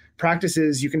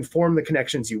practices, you can form the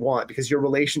connections you want, because your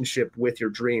relationship with your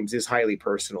dreams is highly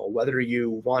personal. Whether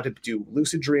you want to do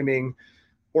lucid dreaming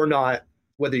or not,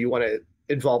 whether you want to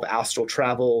involve astral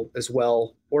travel as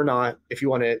well or not, if you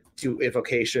want to do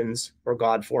evocations or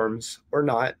God forms or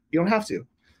not, you don't have to.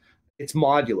 It's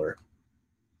modular.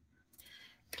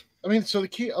 I mean, so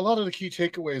a lot of the key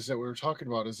takeaways that we were talking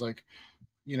about is like,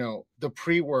 the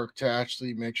pre-work to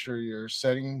actually make sure you're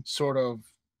setting sort of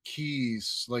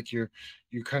keys, like you're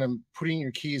kind of putting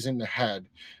your keys in the head,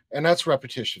 and that's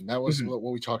repetition. That was what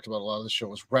we talked about a lot of the show,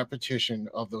 was repetition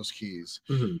of those keys,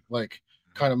 like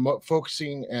kind of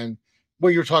focusing. And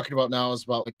what you're talking about now is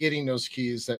about like getting those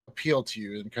keys that appeal to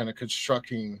you and kind of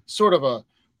constructing sort of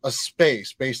a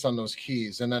space based on those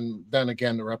keys, and then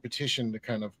again the repetition to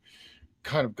kind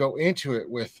of go into it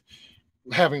with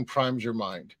having primed your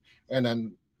mind. And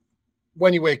then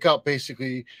when you wake up,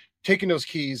 basically taking those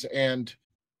keys and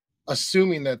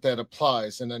assuming that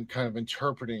applies, and then kind of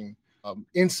interpreting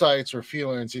insights or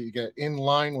feelings that you get in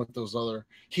line with those other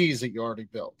keys that you already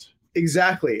built.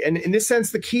 Exactly. And in this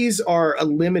sense, the keys are a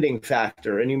limiting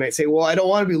factor. And you might say, well, I don't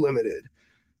want to be limited.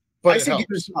 But I see it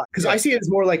not, because I see it as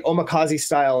more like omakase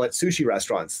style at sushi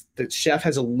restaurants. The chef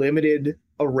has a limited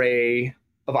array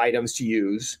of items to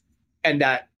use, and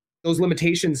that those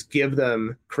limitations give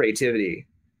them creativity.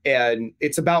 And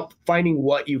it's about finding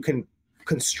what you can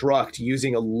construct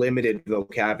using a limited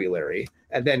vocabulary,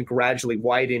 and then gradually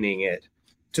widening it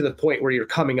to the point where you're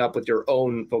coming up with your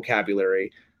own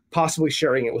vocabulary, possibly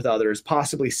sharing it with others,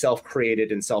 possibly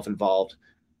self-created and self-involved.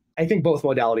 I think both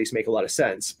modalities make a lot of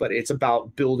sense, but it's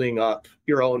about building up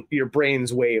your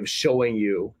brain's way of showing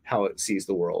you how it sees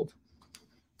the world.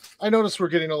 I noticed we're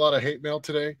getting a lot of hate mail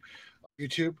today,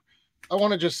 YouTube. I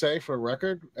want to just say, for a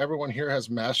record, everyone here has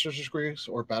master's degrees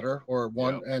or better, or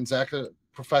one, and Zach, a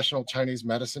professional Chinese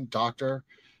medicine doctor,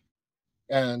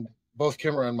 and both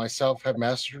Kimra and myself have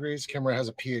master's degrees. Kimra has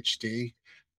a PhD.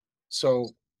 So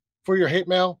for your hate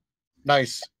mail,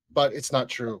 nice, but it's not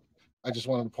true. I just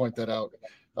wanted to point that out.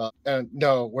 And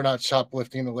no, we're not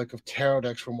shoplifting the lick of tarot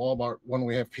decks from Walmart when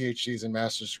we have PhDs and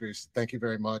master's degrees. Thank you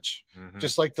very much.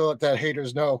 Just like to let that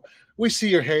haters know, we see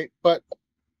your hate, but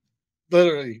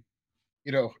literally,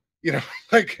 you know,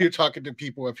 like you're talking to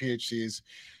people with PhDs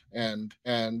and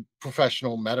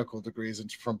professional medical degrees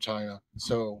from China.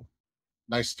 So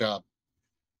nice job.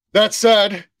 That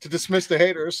said, to dismiss the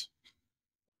haters,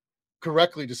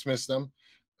 correctly dismiss them.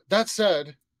 That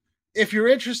said, if you're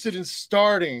interested in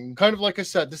starting, kind of like I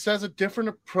said, this has a different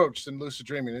approach than lucid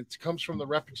dreaming. It comes from the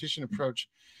repetition approach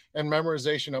and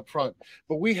memorization up front.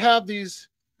 But we have these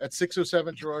at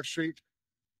 607 Gerard Street.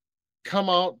 Come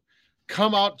out,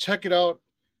 check it out.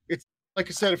 It's like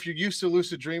I said, if you're used to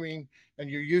lucid dreaming and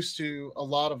you're used to a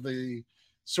lot of the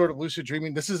sort of lucid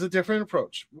dreaming, this is a different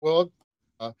approach. Well,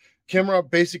 Kimura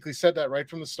basically said that right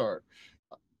from the start.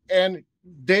 And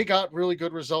they got really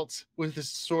good results with this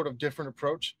sort of different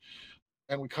approach.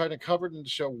 And we kind of covered in the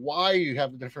show why you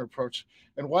have a different approach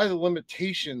and why the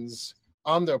limitations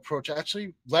on the approach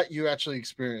actually let you actually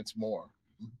experience more.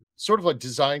 Sort of like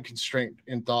design constraint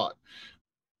in thought,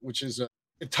 which is a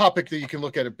topic that you can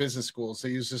look at business schools. They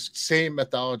use this same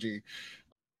methodology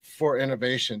for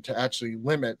innovation to actually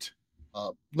limit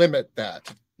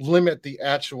the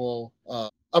actual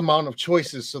amount of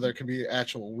choices so there can be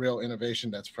actual real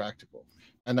innovation that's practical.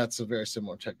 And that's a very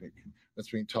similar technique that's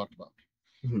being talked about.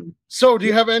 Mm-hmm. So do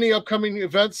you have any upcoming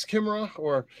events, Kimura,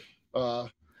 or other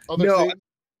things?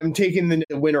 I'm taking the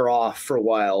winter off for a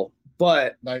while,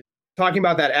 but talking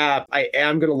about that app, I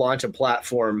am going to launch a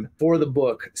platform for the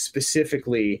book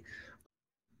specifically.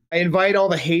 I invite all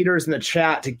the haters in the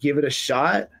chat to give it a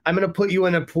shot. I'm going to put you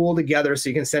in a pool together so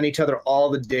you can send each other all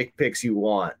the dick pics you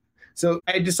want. So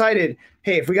I decided,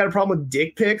 hey, if we got a problem with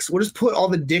dick pics, we'll just put all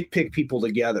the dick pic people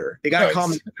together. They got a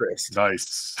common interest.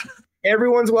 Nice.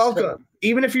 Everyone's welcome.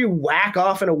 Even if you whack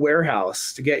off in a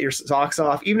warehouse to get your socks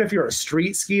off, even if you're a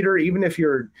street skater, even if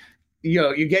you're,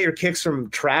 you get your kicks from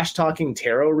trash talking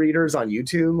tarot readers on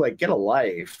YouTube, like get a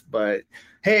life. But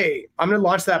hey, I'm going to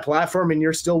launch that platform and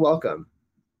you're still welcome.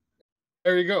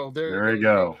 There you go. There you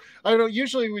go. I don't know.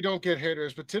 Usually we don't get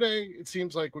haters, but today it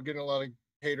seems like we're getting a lot of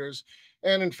haters.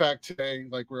 And in fact, today,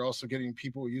 like we're also getting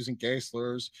people using gay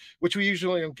slurs, which we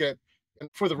usually don't get. And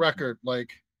for the record, like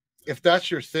if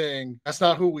that's your thing, that's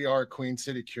not who we are at Queen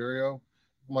City Curio.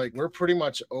 Like we're pretty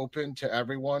much open to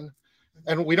everyone.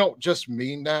 And we don't just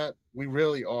mean that. We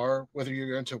really are, whether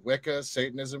you're into Wicca,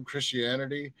 Satanism,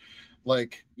 Christianity,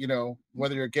 like,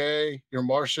 whether you're gay, you're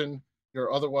Martian,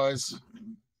 you're otherwise,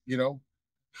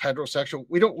 heterosexual,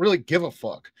 we don't really give a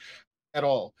fuck at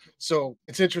all. So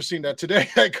it's interesting that today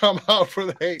I come out for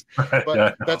the hate,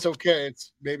 but that's okay.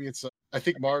 I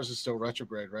think Mars is still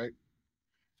retrograde, right?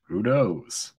 Who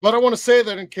knows? But I want to say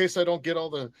that in case I don't get all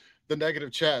the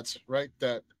negative chats, right?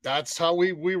 That's how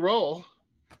we roll.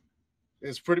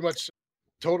 It's pretty much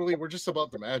totally, we're just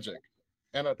about the magic.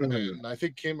 And I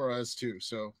think Kimura is too.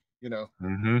 So,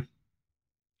 Mm-hmm.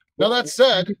 Now that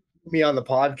said, me on the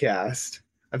podcast.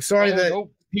 I'm sorry that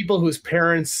people whose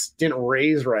parents didn't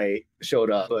raise right showed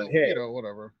up, but hey,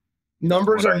 whatever.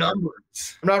 Numbers are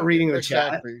numbers. I'm not reading the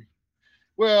chat.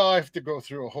 Well, I have to go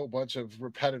through a whole bunch of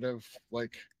repetitive,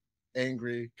 like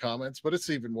angry comments, but it's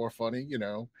even more funny,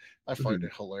 I find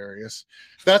it hilarious.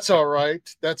 That's all right.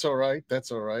 That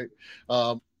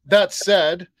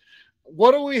said,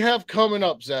 what do we have coming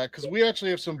up, Zach? Because we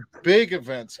actually have some big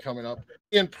events coming up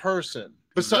in person.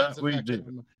 Besides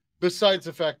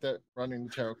the fact that running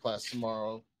the tarot class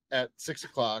tomorrow at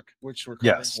 6:00, which we're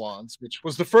covering wands, which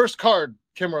was the first card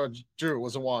Kimura drew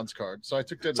was a wands card. So I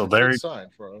took that as a sign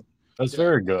for her. That's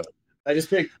very good. I just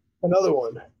picked another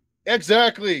one.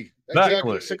 Exactly.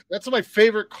 That's my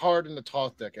favorite card in the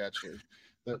Thoth deck, actually.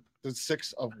 The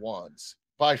 6 of Wands,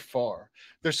 by far.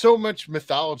 There's so much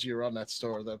mythology around that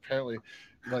store that apparently,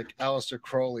 like Aleister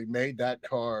Crowley made that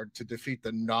card to defeat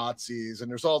the Nazis, and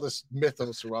there's all this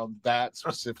mythos around that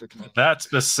specific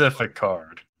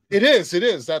card. It is.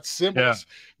 That symbol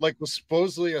was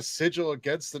supposedly a sigil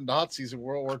against the Nazis in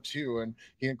World War II, and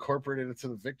he incorporated it to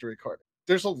the victory card.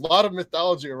 There's a lot of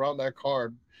mythology around that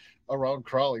card, around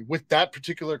Crowley, with that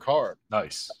particular card.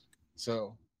 Nice.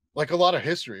 So, like a lot of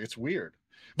history. It's weird.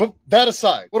 But that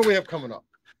aside, what do we have coming up?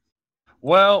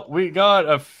 Well, we got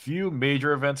a few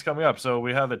major events coming up. So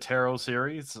we have the Tarot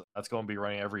series. That's going to be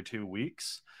running every 2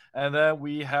 weeks. And then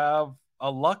we have a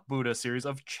Luck Buddha series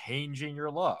of changing your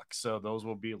luck. So those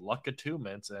will be luck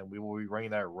attunements, and we will be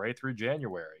running that right through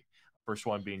January. First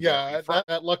one being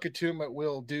that luck attunement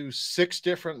will do 6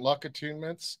 different luck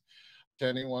attunements to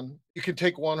anyone. You can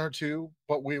take 1 or 2,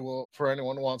 but we will, for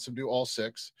anyone who wants to do all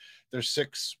 6. There's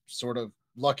 6 sort of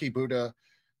lucky Buddha.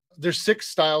 There's 6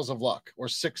 styles of luck, or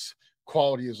 6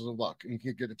 qualities of luck, and you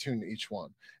can get attuned to each one.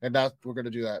 And that we're going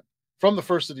to do that from the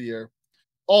first of the year.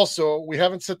 Also, we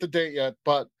haven't set the date yet,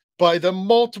 but by the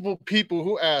multiple people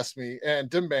who asked me and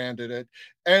demanded it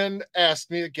and asked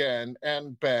me again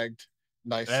and begged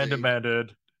nicely. And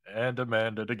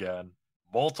demanded again.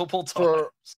 Multiple times.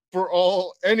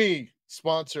 For any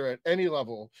sponsor at any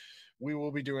level, we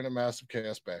will be doing a massive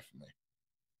Chaos Baphomet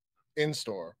in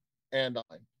store and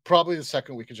online. Probably the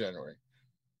second week of January.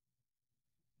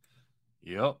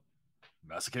 Yep.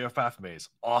 Massive Chaos Baphomet.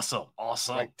 Awesome.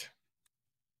 Right.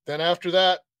 Then after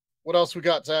that, what else we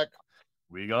got, Zach?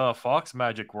 We got a Fox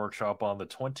Magic workshop on the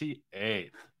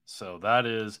 28th. So that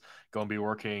is going to be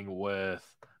working with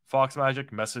Fox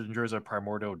Magic, Messengers of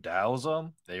Primordial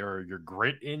Taoism. They are your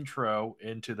great intro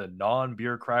into the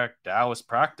non-bureaucratic Taoist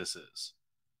practices.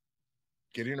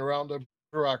 Getting around the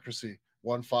bureaucracy,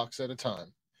 one fox at a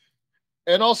time.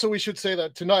 And also, we should say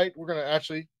that tonight, we're going to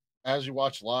actually, as you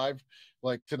watch live,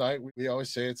 like tonight, we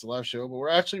always say it's a live show, but we're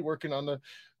actually working on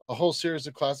a whole series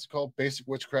of classes called Basic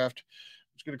Witchcraft.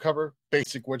 It's going to cover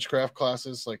basic witchcraft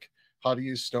classes, like how to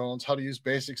use stones, how to use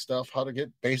basic stuff, how to get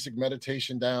basic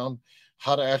meditation down,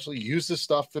 how to actually use this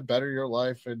stuff to better your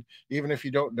life. And even if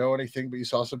you don't know anything, but you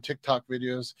saw some TikTok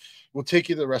videos, we'll take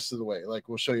you the rest of the way. Like,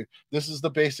 we'll show you, this is the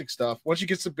basic stuff. Once you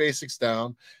get some basics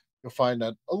down, you'll find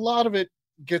that a lot of it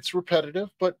gets repetitive,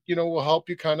 but, will help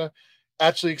you kind of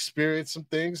actually experience some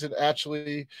things and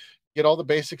actually get all the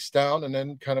basics down, and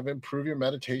then kind of improve your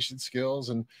meditation skills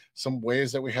and some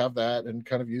ways that we have that, and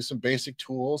kind of use some basic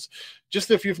tools. Just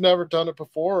if you've never done it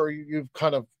before, or you've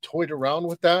kind of toyed around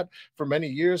with that for many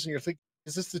years and you're thinking,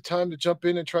 is this the time to jump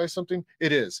in and try something?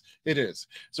 It is.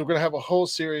 So we're going to have a whole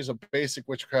series of basic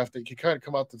witchcraft that you can kind of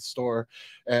come out to the store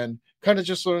and kind of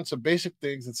just learn some basic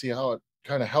things and see how it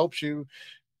kind of helps you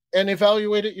and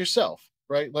evaluate it yourself,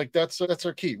 right? Like that's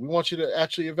our key. We want you to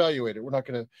actually evaluate it. We're not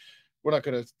going to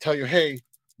tell you, hey,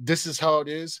 this is how it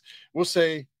is. We'll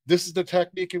say, this is the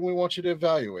technique, and we want you to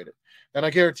evaluate it. And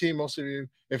I guarantee most of you,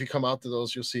 if you come out to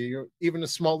those, you'll see even the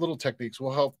small little techniques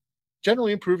will help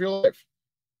generally improve your life.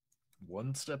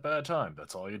 One step at a time.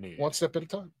 That's all you need. One step at a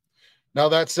time. Now,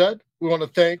 that said, we want to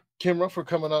thank Kimra for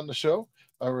coming on the show.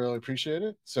 I really appreciate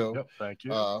it. So, thank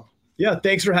you. Yeah,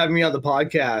 thanks for having me on the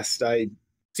podcast.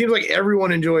 Seems like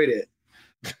everyone enjoyed it.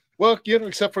 Well,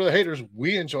 except for the haters,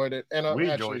 we enjoyed it, and I'm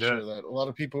actually sure that a lot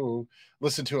of people who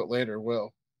listen to it later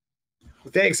will.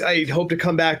 Thanks. I hope to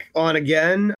come back on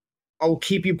again. I'll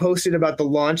keep you posted about the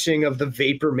launching of the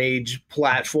Vapor Mage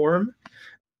platform.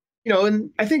 And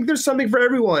I think there's something for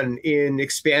everyone in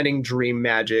expanding dream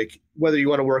magic, whether you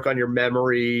want to work on your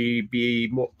memory,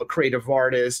 be a creative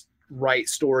artist, write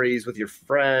stories with your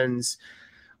friends,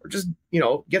 or just,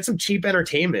 get some cheap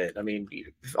entertainment. I mean,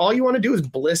 if all you want to do is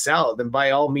bliss out, then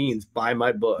by all means, buy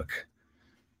my book.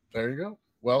 There you go.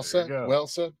 Well said. Well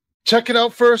said. Check it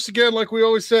out first. Again, like we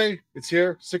always say, it's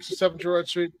here, 607 Gerard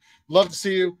Street. Love to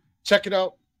see you. Check it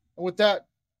out. And with that,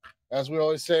 as we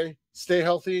always say, stay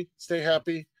healthy, stay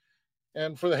happy.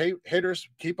 And for the haters,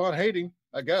 keep on hating,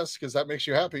 I guess, because that makes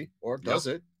you happy, or does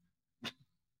it?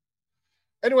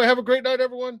 Anyway, have a great night,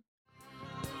 everyone.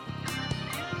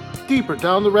 Deeper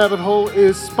Down the Rabbit Hole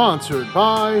is sponsored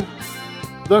by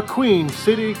the Queen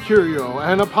City Curio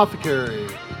and Apothecary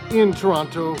in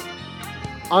Toronto,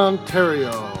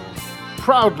 Ontario,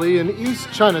 proudly in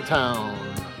East Chinatown.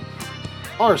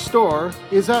 Our store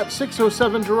is at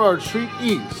 607 Gerard Street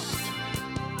East,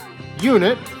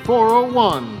 Unit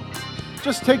 401.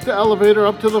 Just take the elevator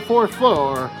up to the 4th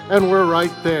floor and we're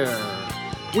right there.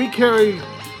 We carry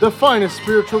the finest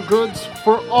spiritual goods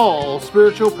for all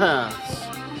spiritual paths.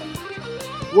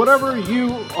 Whatever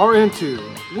you are into,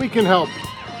 we can help.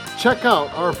 Check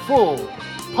out our full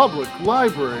public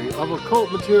library of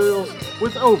occult materials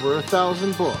with over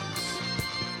 1,000 books.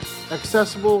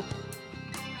 Accessible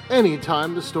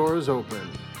anytime the store is open.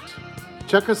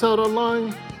 Check us out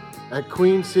online at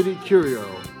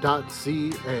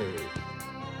queencitycurio.ca.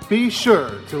 Be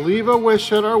sure to leave a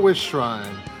wish at our wish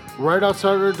shrine right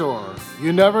outside our door.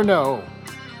 You never know,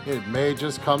 it may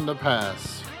just come to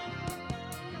pass.